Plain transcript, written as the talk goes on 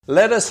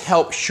Let us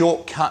help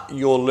shortcut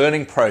your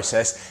learning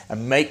process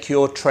and make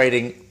your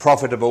trading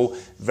profitable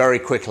very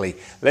quickly.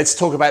 Let's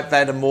talk about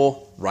that and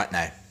more right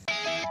now.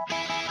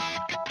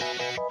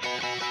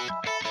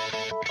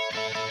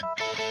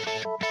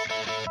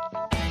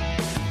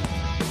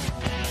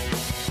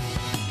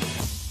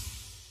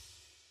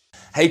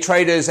 Hey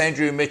traders,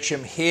 Andrew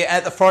Mitchum here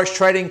at the Forex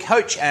Trading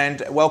Coach,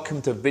 and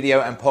welcome to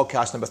video and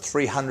podcast number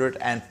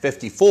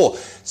 354.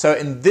 So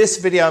in this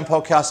video and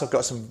podcast, I've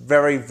got some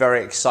very,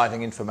 very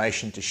exciting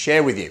information to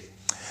share with you.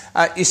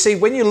 You see,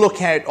 when you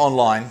look out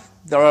online,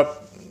 there are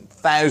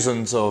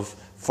thousands of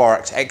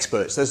Forex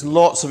experts. There's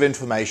lots of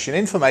information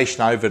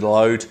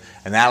overload,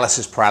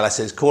 analysis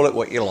paralysis, call it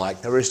what you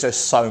like. There is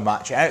just so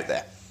much out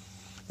there.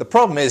 The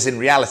problem is, in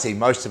reality,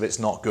 most of it's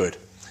not good.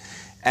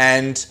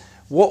 And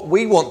what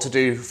we want to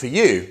do for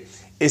you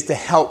is to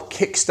help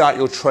kickstart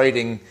your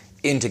trading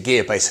into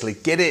gear, basically.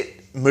 Get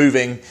it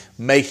moving,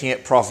 making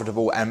it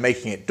profitable, and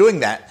doing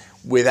that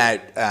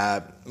without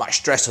much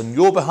stress on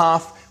your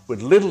behalf,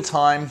 with little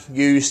time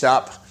used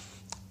up,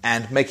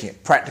 and making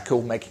it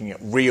practical, making it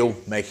real,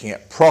 making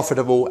it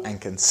profitable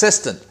and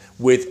consistent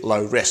with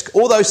low risk.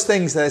 All those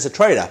things that as a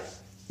trader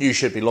you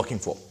should be looking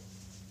for.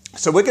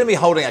 So we're going to be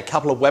holding a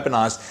couple of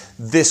webinars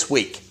this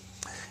week.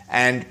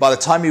 And by the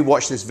time you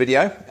watch this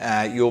video,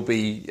 it will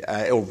be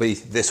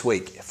this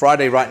week.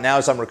 Friday right now,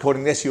 as I'm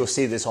recording this, you'll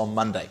see this on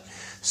Monday.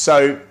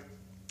 So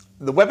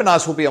the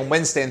webinars will be on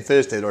Wednesday and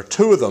Thursday. There are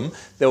two of them.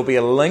 There will be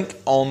a link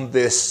on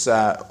this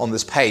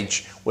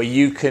page where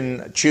you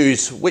can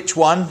choose which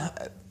one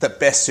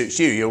that best suits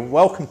you. You're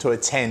welcome to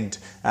attend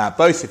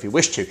both if you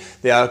wish to.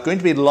 They are going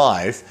to be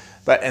live,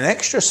 but an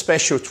extra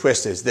special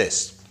twist is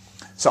this.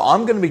 So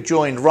I'm going to be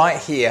joined right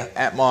here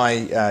at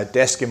my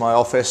desk in my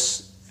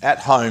office at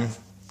home,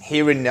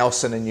 here in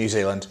Nelson in New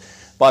Zealand,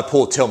 by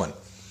Paul Tillman.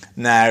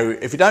 Now,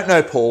 if you don't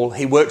know Paul,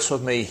 he works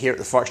with me here at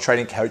the Forex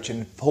Trading Coach,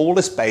 and Paul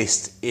is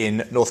based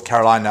in North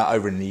Carolina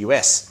over in the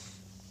US.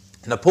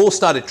 Now, Paul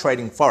started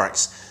trading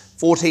Forex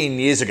 14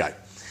 years ago.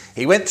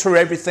 He went through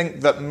everything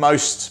that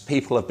most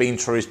people have been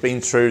through. He's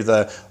been through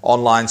the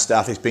online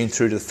stuff, he's been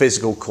through the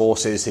physical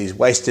courses, he's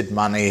wasted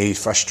money,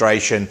 he's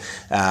frustration,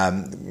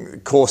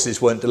 courses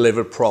weren't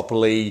delivered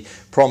properly,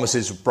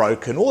 promises were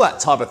broken, all that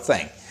type of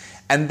thing.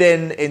 And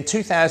then in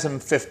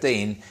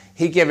 2015,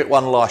 he gave it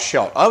one last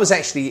shot. I was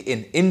actually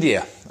in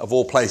India, of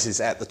all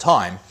places at the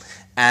time,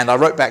 and I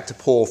wrote back to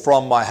Paul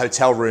from my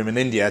hotel room in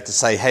India to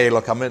say, hey,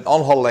 look, I'm on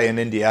holiday in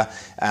India,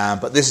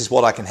 but this is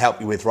what I can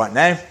help you with right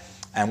now.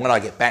 And when I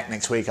get back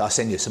next week, I'll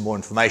send you some more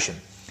information.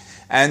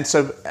 And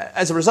so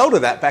as a result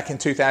of that, back in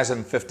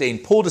 2015,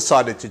 Paul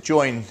decided to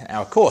join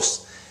our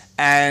course.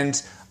 And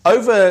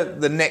over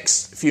the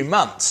next few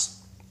months,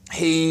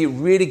 he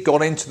really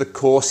got into the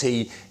course,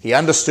 he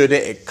understood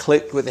it, it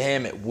clicked with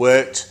him, it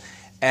worked,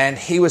 and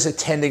he was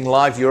attending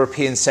live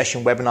European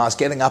session webinars,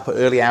 getting up at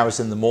early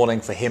hours in the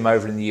morning for him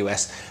over in the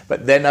US.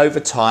 But then over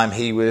time,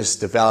 he was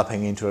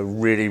developing into a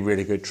really,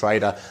 really good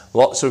trader.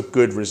 Lots of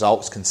good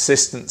results,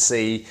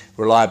 consistency,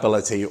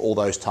 reliability, all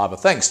those type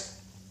of things.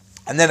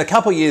 And then a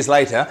couple of years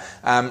later,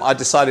 I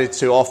decided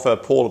to offer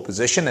Paul a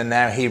position, and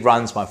now he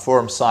runs my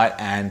forum site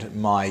and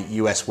my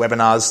US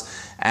webinars,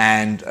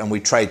 and we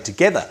trade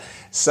together.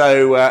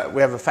 So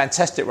we have a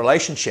fantastic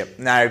relationship.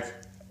 Now,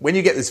 when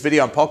you get this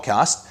video and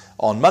podcast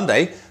on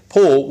Monday,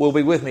 Paul will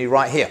be with me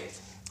right here.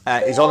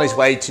 He's on his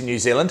way to New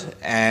Zealand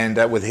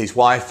and with his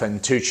wife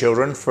and two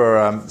children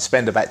for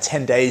spend about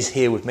 10 days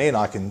here with me, and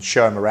I can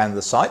show him around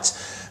the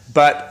sites.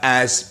 But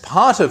as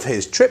part of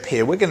his trip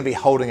here, we're going to be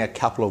holding a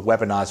couple of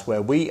webinars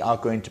where we are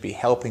going to be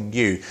helping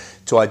you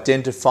to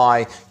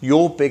identify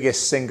your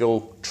biggest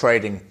single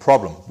trading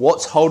problem.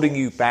 What's holding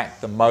you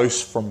back the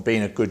most from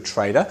being a good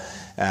trader?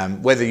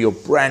 Whether you're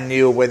brand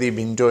new or whether you've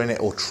been doing it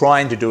or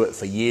trying to do it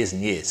for years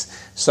and years.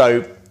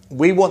 So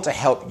we want to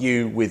help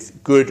you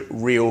with good,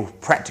 real,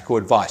 practical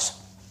advice.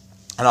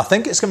 And I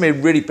think it's going to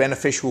be really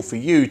beneficial for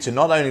you to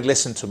not only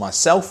listen to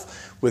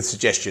myself with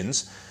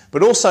suggestions,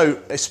 but also,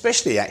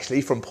 especially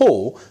actually from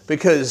Paul,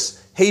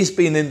 because he's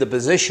been in the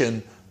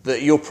position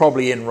that you're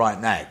probably in right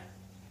now.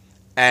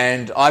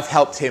 And I've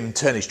helped him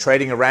turn his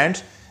trading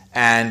around,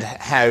 and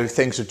how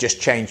things have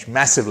just changed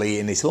massively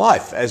in his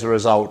life as a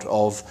result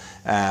of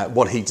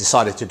what he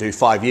decided to do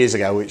 5 years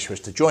ago, which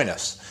was to join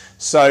us.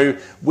 So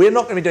we're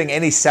not going to be doing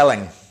any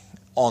selling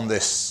on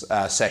this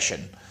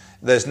session.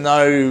 There's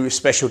no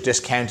special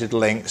discounted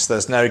links,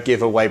 there's no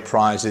giveaway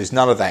prizes,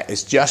 none of that.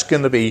 It's just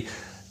going to be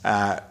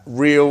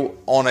real,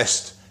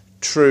 honest,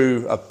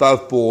 true,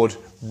 above board,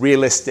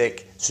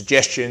 realistic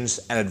suggestions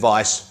and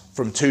advice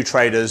from two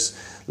traders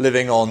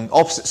living on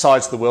opposite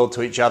sides of the world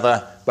to each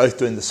other, both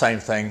doing the same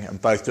thing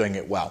and both doing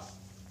it well.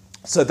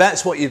 So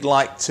that's what you'd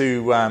like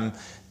to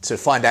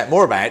find out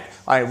more about.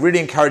 I really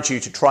encourage you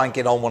to try and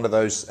get on one of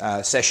those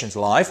sessions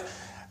live.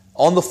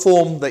 On the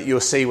form that you'll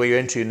see where you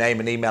enter your name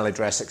and email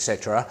address,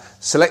 etc.,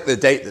 select the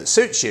date that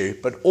suits you,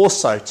 but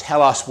also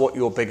tell us what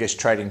your biggest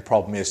trading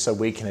problem is so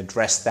we can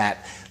address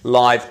that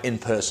live in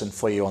person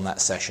for you on that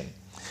session.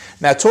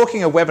 Now,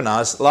 talking of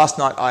webinars, last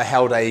night I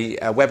held a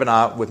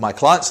webinar with my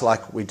clients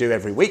like we do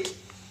every week,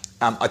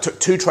 I took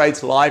 2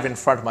 trades live in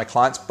front of my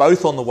clients,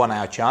 both on the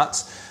 1-hour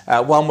charts.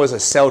 One was a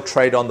sell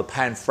trade on the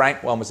pound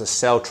franc, one was a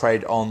sell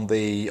trade on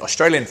the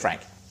Australian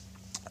franc.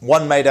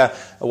 One made a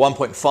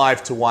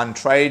 1.5 to 1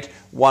 trade,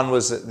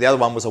 the other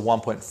one was a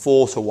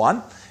 1.4 to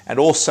 1. And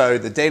also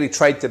the daily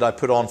trade that I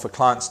put on for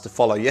clients to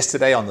follow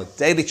yesterday on the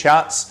daily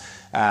charts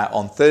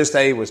on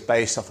Thursday was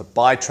based off a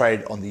buy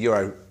trade on the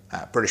euro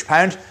British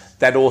pound.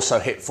 That also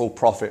hit full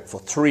profit for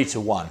 3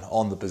 to 1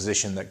 on the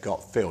position that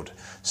got filled.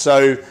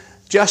 So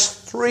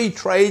just 3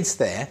 trades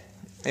there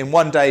in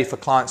one day for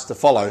clients to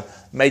follow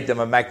made them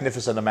a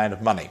magnificent amount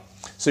of money.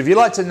 So if you'd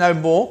like to know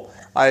more,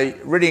 I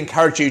really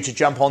encourage you to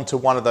jump onto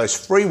one of those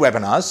free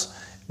webinars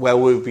where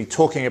we'll be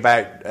talking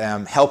about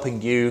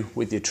helping you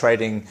with your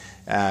trading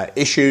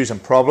issues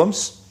and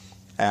problems.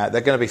 They're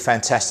going to be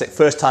fantastic.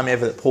 First time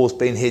ever that Paul's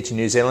been here to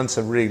New Zealand,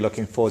 so really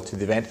looking forward to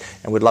the event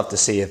and we'd love to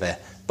see you there.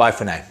 Bye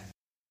for now.